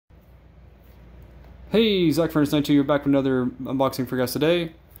Hey, ZachFurnace92 here, back with another unboxing for you guys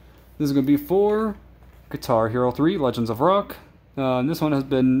today. This is going to be for Guitar Hero 3 Legends of Rock. This one has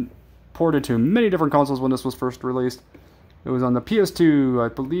been ported to many different consoles when this was first released. It was on the PS2, I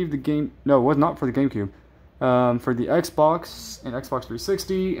believe the game... No, it was not for the GameCube. For the Xbox and Xbox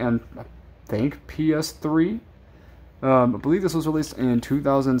 360 and I think PS3. I believe this was released in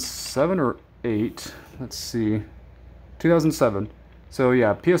 2007 or 8. Let's see. 2007. So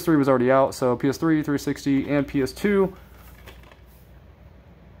yeah, PS3 was already out, so PS3, 360, and PS2.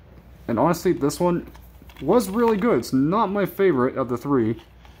 And honestly, this one was really good. It's not my favorite of the three,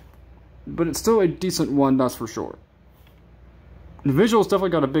 but it's still a decent one, that's for sure. The visuals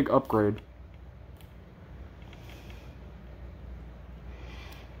definitely got a big upgrade.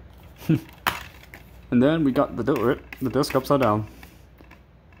 And then we got the disc upside down.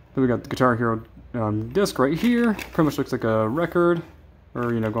 Then we got the Guitar Hero disc right here. Pretty much looks like a record.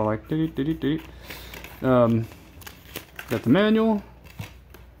 Or, you know, going like got the manual.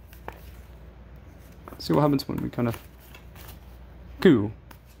 See what happens when we kind of Cool.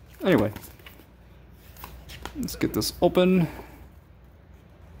 Anyway, let's get this open.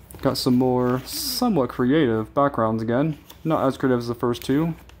 Got some more somewhat creative backgrounds again. Not as creative as the first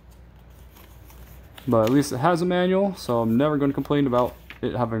two, but at least it has a manual, so I'm never going to complain about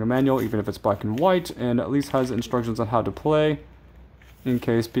it having a manual, even if it's black and white, and at least has instructions on how to play, in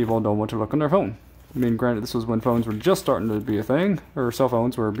case people don't want to look on their phone. I mean, granted, this was when phones were just starting to be a thing, or cell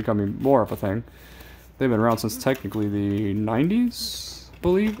phones were becoming more of a thing. They've been around since technically the 90s, I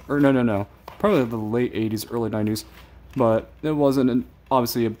believe? Or no. Probably the late 80s, early 90s. But it wasn't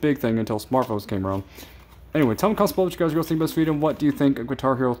obviously a big thing until smartphones came around. Anyway, tell me in the comments below what you guys are think about this video, and what do you think of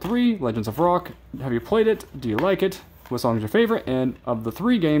Guitar Hero 3 Legends of Rock? Have you played it? Do you like it? What song is your favorite? And of the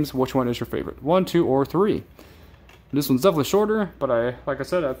three games, which one is your favorite? 1, 2, or 3? This one's definitely shorter, but like I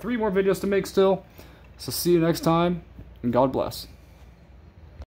said, I have 3 more videos to make still. So see you next time, and God bless.